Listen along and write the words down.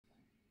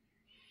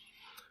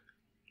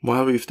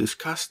While we've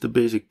discussed the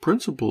basic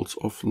principles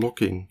of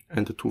locking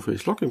and the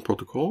two-phase locking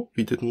protocol,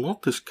 we did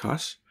not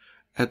discuss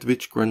at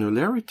which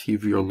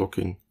granularity we are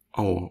locking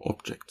our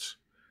objects.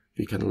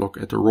 We can lock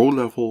at the row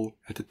level,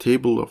 at the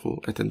table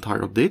level, at the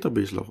entire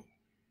database level.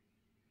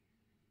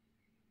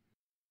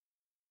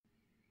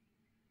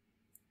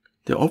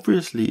 There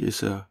obviously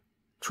is a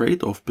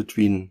trade-off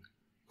between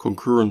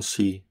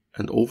concurrency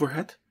and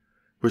overhead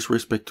with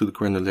respect to the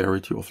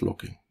granularity of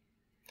locking.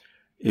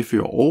 If we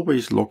are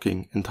always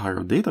locking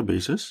entire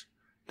databases,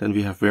 then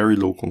we have very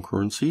low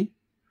concurrency.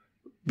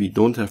 We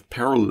don't have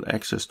parallel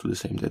access to the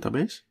same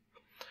database,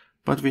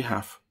 but we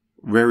have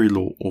very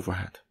low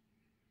overhead.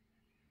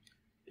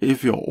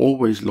 If we are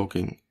always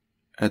locking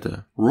at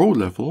a row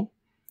level,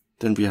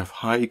 then we have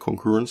high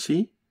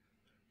concurrency,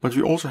 but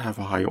we also have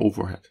a high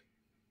overhead.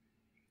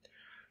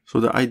 So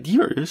the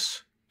idea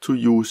is to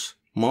use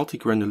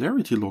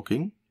multi-granularity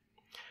locking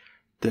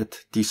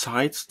that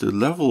decides the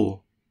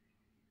level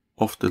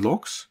of the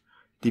locks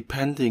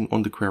depending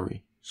on the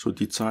query. So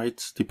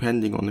decides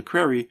depending on the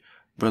query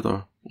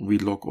whether we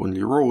lock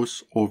only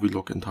rows or we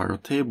lock entire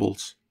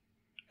tables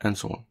and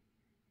so on.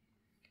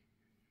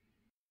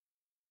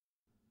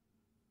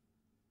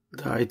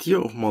 The idea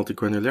of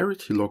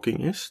multi-granularity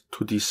locking is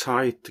to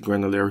decide the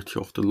granularity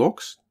of the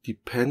locks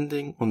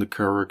depending on the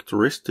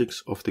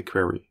characteristics of the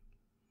query.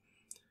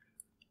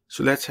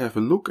 So let's have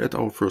a look at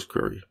our first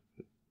query.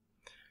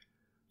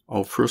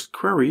 Our first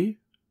query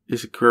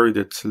is a query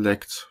that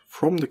selects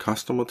from the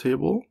customer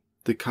table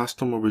the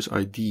customer with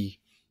ID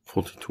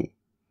 42.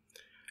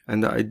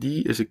 And the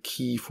ID is a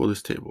key for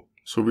this table.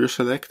 So we're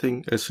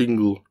selecting a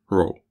single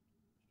row.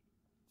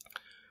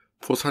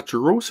 For such a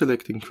row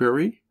selecting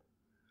query,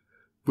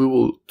 we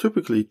will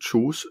typically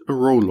choose a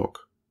row lock.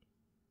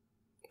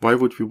 Why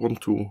would we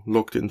want to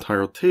lock the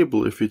entire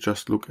table if we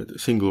just look at a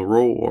single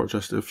row or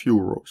just a few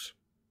rows?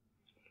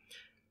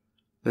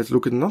 Let's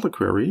look at another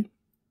query.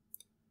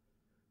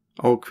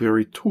 Our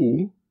query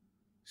 2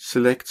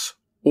 selects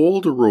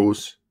all the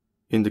rows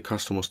in the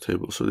customer's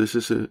table. So this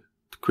is a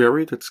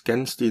query that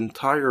scans the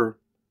entire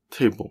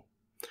table.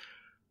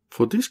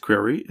 For this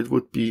query, it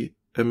would be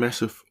a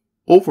massive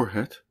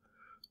overhead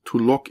to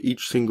lock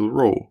each single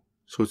row.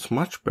 So it's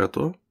much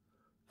better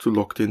to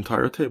lock the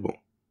entire table.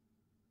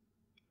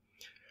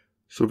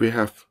 So we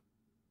have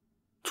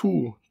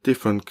two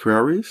different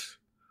queries,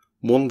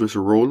 one with a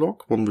row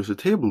lock, one with a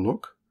table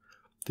lock.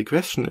 The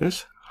question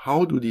is,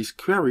 how do these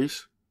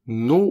queries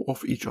know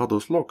of each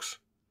other's locks?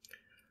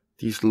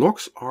 These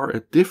locks are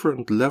at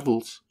different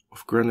levels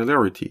of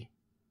granularity.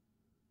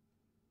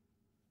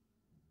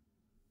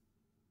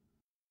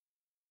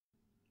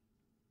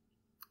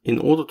 In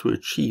order to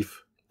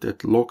achieve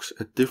that locks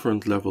at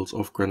different levels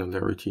of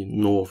granularity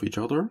know of each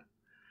other,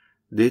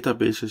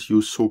 databases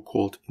use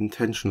so-called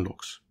intention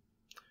locks.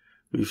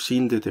 We've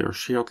seen that there are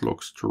shared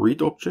locks to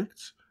read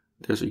objects,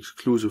 there's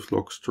exclusive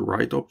locks to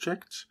write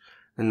objects,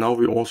 and now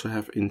we also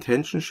have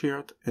intention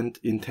shared and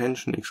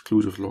intention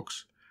exclusive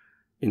locks.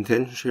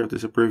 Intention shared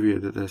is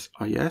abbreviated as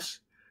IS,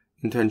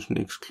 intention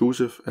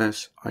exclusive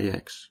as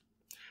IX.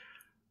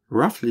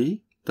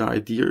 Roughly, the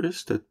idea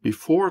is that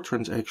before a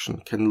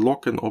transaction can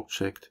lock an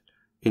object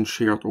in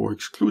shared or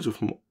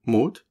exclusive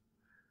mode,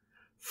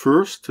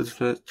 first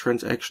the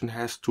transaction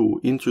has to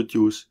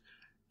introduce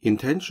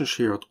intention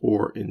shared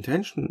or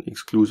intention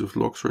exclusive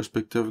locks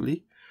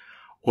respectively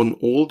on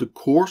all the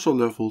coarser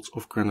levels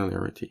of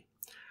granularity.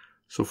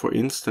 So for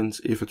instance,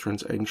 if a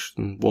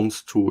transaction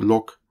wants to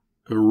lock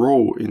a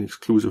row in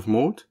exclusive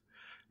mode,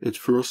 it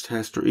first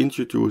has to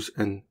introduce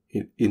an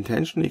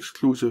intention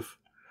exclusive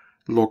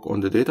lock on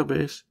the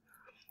database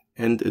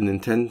and an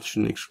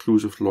intention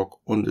exclusive lock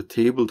on the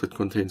table that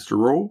contains the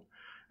row,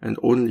 and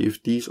only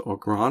if these are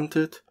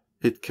granted,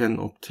 it can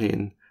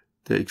obtain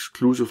the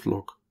exclusive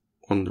lock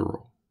on the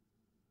row.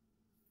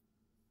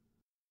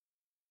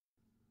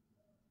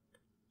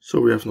 So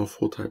we have now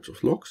four types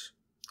of locks: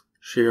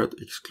 shared,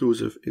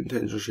 exclusive,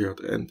 intention shared,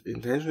 and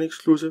intention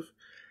exclusive.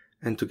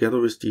 And together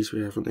with these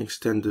we have an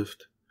extended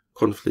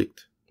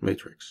conflict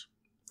matrix.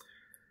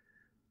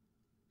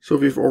 So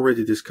we've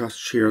already discussed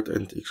shared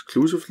and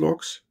exclusive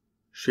locks.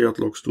 Shared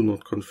locks do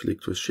not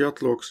conflict with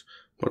shared locks,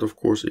 but of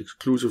course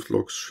exclusive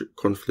locks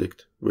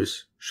conflict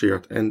with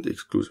shared and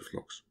exclusive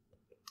locks.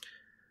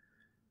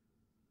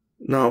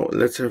 Now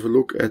let's have a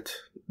look at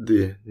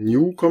the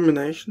new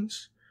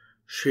combinations.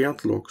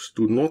 Shared locks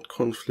do not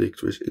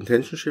conflict with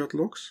intention shared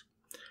locks.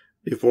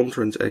 If one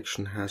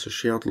transaction has a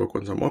shared lock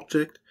on some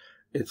object,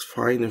 it's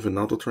fine if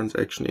another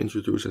transaction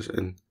introduces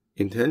an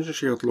intention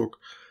shared lock.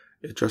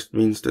 It just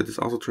means that this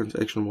other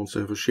transaction wants to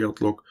have a shared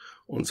lock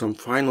on some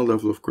final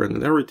level of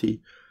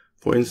granularity.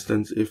 For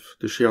instance, if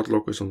the shared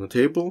lock is on the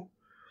table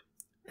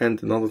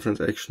and another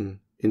transaction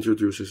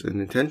introduces an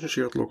intention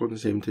shared lock on the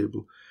same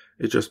table,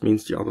 it just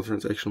means the other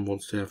transaction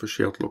wants to have a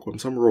shared lock on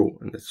some row,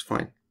 and that's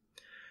fine.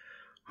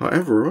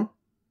 However,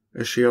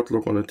 a shared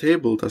lock on a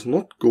table does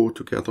not go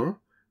together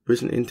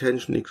with an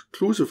intention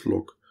exclusive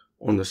lock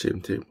on the same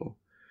table,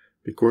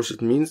 because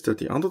it means that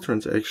the other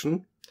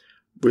transaction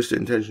with the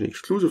intention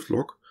exclusive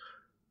lock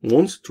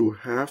wants to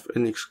have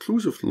an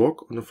exclusive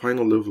lock on the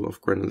final level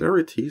of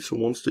granularity, so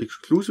wants to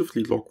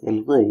exclusively lock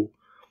one row,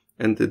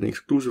 and an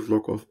exclusive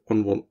lock of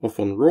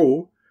one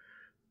row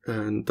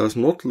and does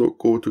not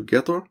go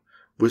together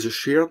with a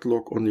shared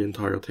lock on the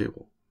entire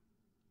table.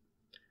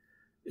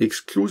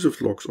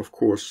 Exclusive locks, of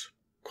course,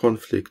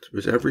 conflict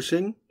with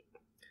everything.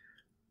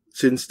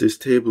 Since this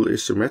table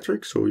is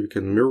symmetric, so you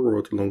can mirror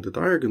it along the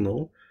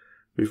diagonal,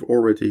 we've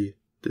already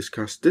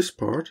discussed this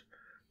part,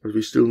 but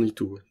we still need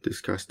to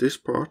discuss this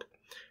part.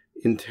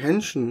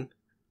 Intention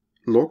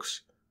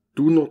locks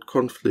do not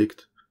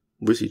conflict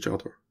with each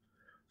other.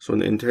 So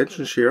an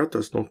intention shared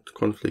does not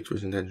conflict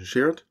with intention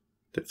shared.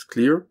 That's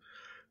clear.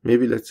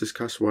 Maybe let's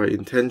discuss why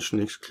intention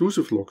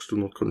exclusive locks do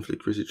not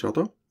conflict with each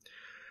other.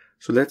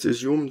 So let's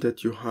assume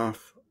that you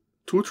have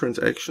two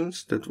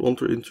transactions that want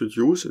to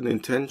introduce an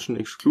intention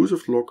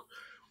exclusive lock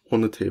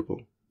on a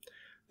table.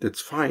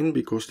 That's fine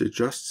because they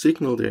just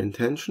signal their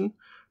intention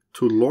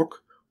to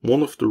lock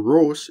one of the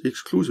rows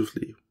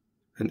exclusively.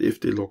 And if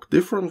they lock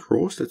different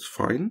rows, that's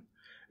fine.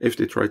 If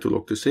they try to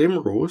lock the same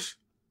rows,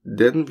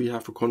 then we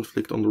have a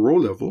conflict on the row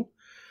level.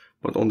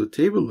 But on the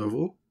table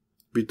level,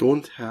 we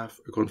don't have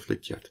a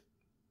conflict yet.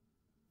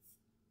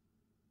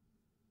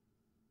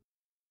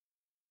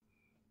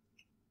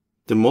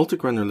 The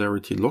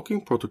multigranularity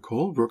locking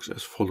protocol works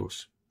as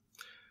follows.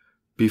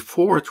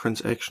 Before a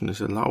transaction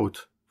is allowed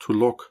to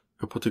lock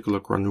a particular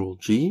granule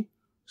G,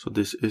 so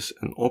this is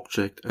an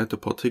object at a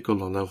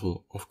particular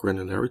level of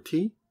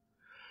granularity,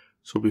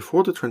 so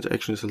before the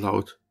transaction is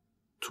allowed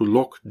to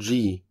lock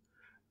G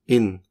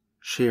in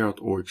shared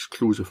or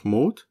exclusive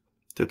mode,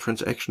 the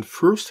transaction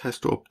first has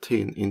to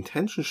obtain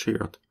intention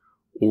shared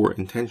or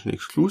intention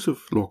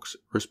exclusive locks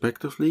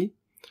respectively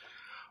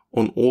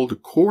on all the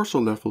coarser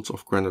levels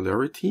of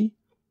granularity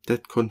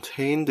that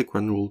contain the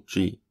granule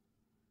G.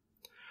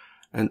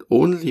 And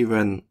only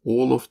when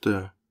all of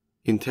the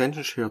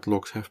intention shared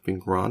locks have been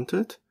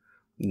granted,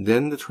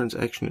 then the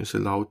transaction is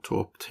allowed to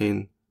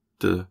obtain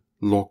the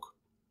lock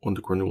on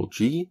the granule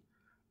G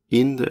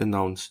in the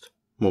announced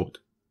mode.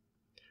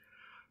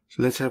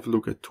 So let's have a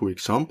look at two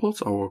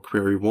examples. Our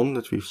query 1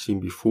 that we've seen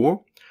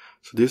before.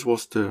 So this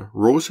was the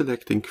row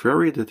selecting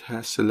query that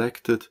has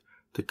selected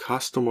the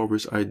customer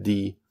with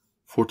ID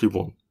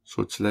 41.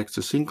 So it selects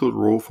a single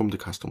row from the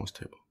customers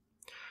table.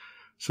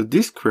 So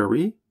this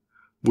query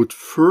would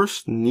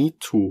first need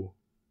to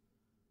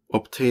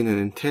obtain an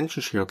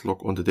intention shared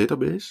lock on the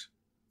database.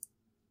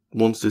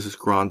 Once this is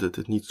granted,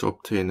 it needs to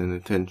obtain an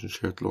intention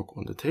shared lock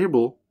on the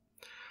table.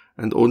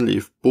 And only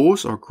if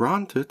both are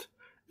granted,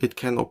 it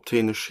can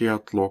obtain a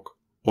shared lock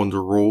on the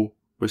row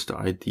with the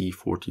ID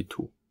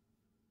 42.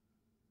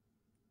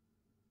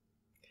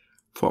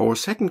 For our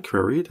second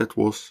query, that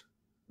was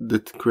the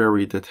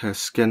query that has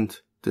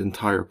scanned the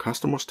entire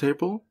customers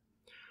table,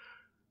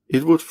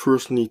 it would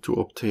first need to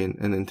obtain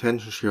an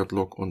intention shared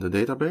lock on the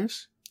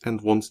database, and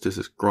once this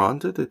is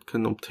granted, it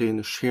can obtain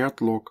a shared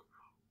lock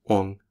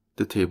on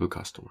the table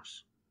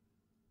customers.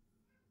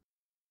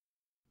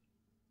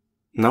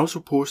 Now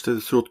suppose that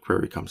a third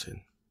query comes in.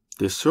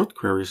 This third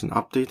query is an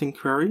updating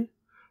query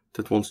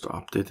that wants to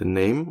update the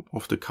name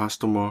of the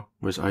customer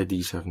with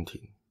ID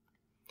 17.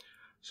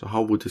 So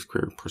how would this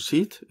query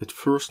proceed? It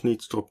first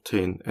needs to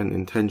obtain an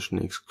intention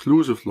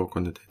exclusive lock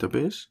on the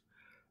database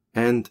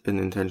and an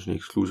intention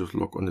exclusive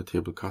lock on the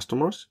table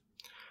customers.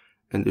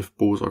 And if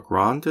both are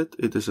granted,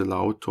 it is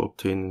allowed to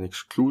obtain an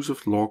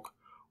exclusive lock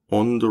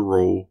on the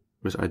row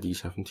with ID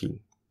 17.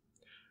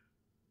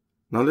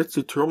 Now let's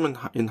determine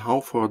in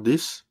how far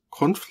this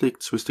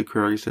conflicts with the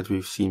queries that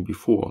we've seen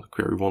before,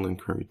 query 1 and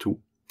query 2.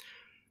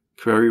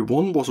 Query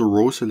 1 was a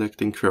row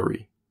selecting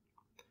query.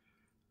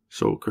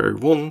 So query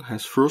 1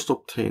 has first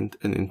obtained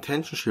an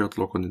intention shared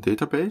lock on the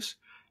database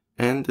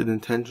and an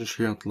intention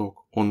shared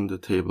lock on the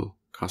table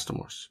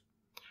customers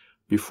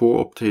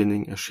before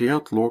obtaining a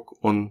shared lock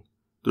on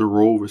the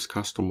row with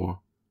customer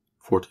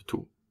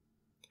 42.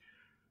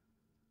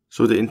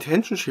 So the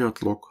intention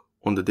shared lock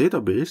on the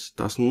database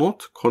does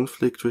not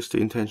conflict with the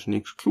intention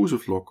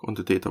exclusive lock on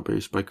the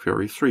database by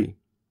query 3,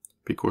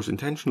 because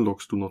intention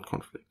locks do not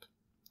conflict.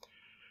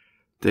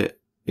 The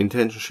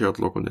intention shared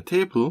lock on the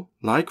table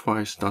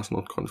likewise does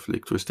not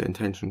conflict with the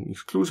intention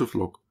exclusive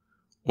lock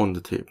on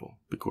the table,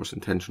 because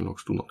intention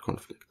locks do not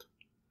conflict.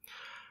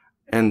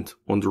 And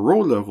on the row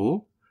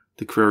level,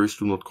 the queries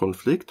do not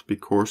conflict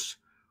because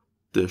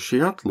the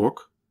shared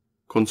lock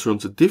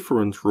concerns a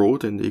different row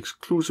than the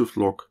exclusive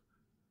lock.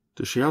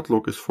 The shared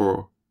lock is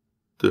for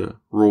the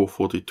row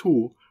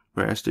 42,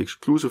 whereas the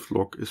exclusive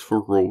lock is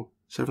for row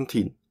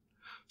 17.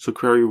 So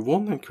query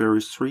 1 and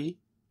query 3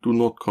 do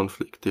not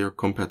conflict, they are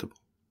compatible.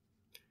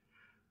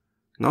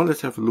 Now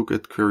let's have a look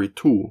at query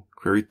 2.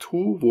 Query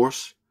 2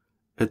 was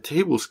a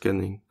table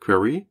scanning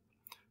query.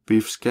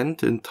 We've scanned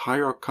the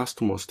entire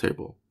customers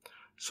table.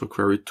 So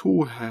query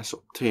 2 has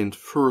obtained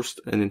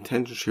first an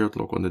intention shared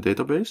lock on the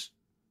database.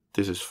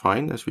 This is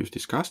fine, as we've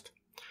discussed.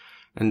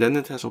 And then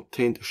it has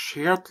obtained a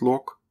shared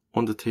lock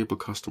on the table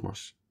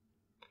customers.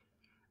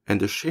 And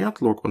the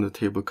shared lock on the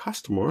table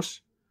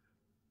customers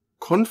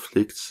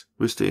conflicts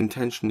with the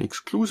intention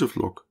exclusive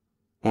lock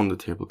on the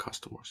table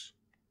customers.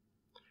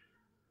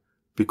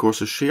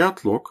 Because a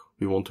shared lock,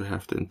 we want to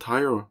have the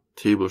entire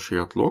table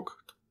shared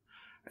locked,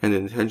 and the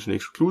intention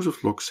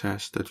exclusive lock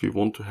says that we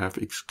want to have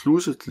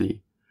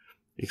exclusively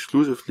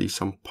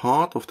some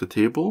part of the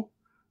table,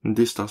 and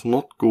this does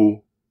not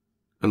go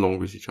along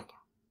with each other.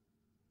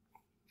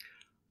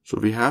 So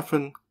we have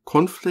a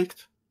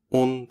conflict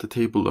on the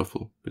table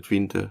level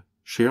between the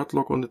shared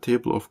lock on the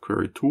table of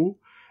query 2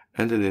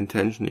 and an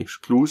intention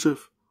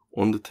exclusive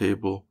on the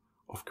table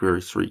of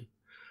query 3.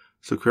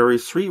 So query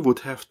 3 would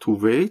have to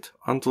wait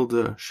until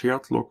the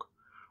shared lock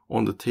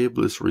on the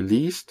table is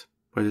released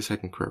by the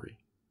second query.